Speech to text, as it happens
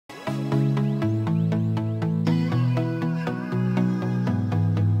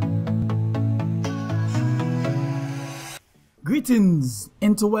Greetings,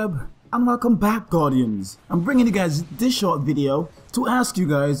 interweb, and welcome back, Guardians. I'm bringing you guys this short video to ask you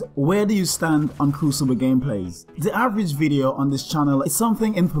guys, where do you stand on Crucible gameplays? The average video on this channel is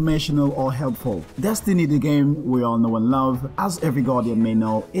something informational or helpful. Destiny, the game we all know and love, as every Guardian may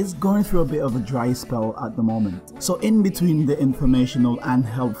know, is going through a bit of a dry spell at the moment. So in between the informational and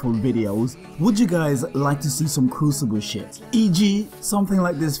helpful videos, would you guys like to see some Crucible shit? E.g. something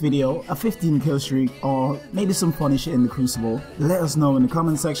like this video, a 15 kill streak, or maybe some funny shit in the Crucible? Let us know in the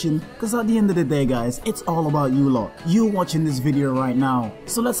comment section, because at the end of the day guys, it's all about you lot. You watching this video right now.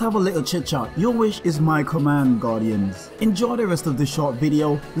 So let's have a little chit chat. Your wish is my command, Guardians. Enjoy the rest of this short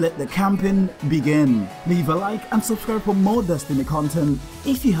video. Let the camping begin. Leave a like and subscribe for more Destiny content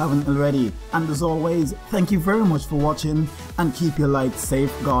if you haven't already. And as always, thank you very much for watching and keep your light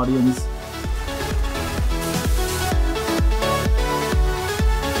safe, Guardians.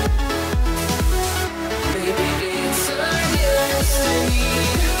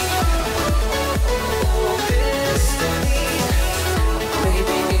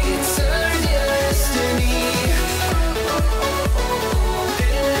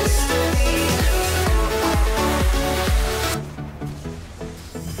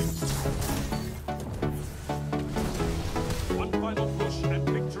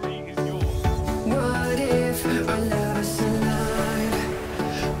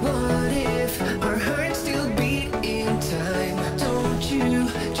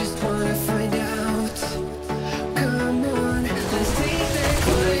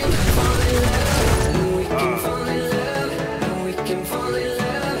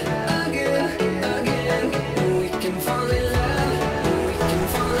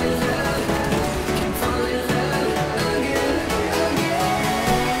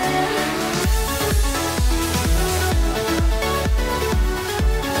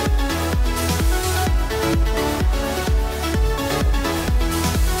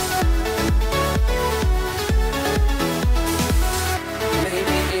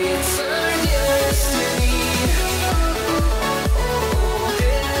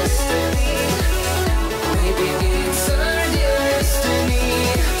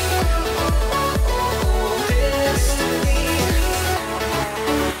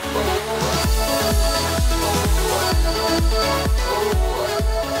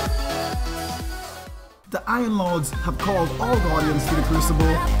 The Iron Lords have called all Guardians to the Crucible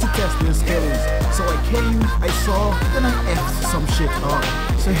to test their skills. So I came, I saw, then I F'd some shit up.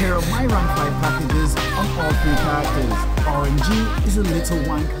 So here are my rank 5 packages on all 3 characters. RNG is a little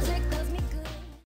wank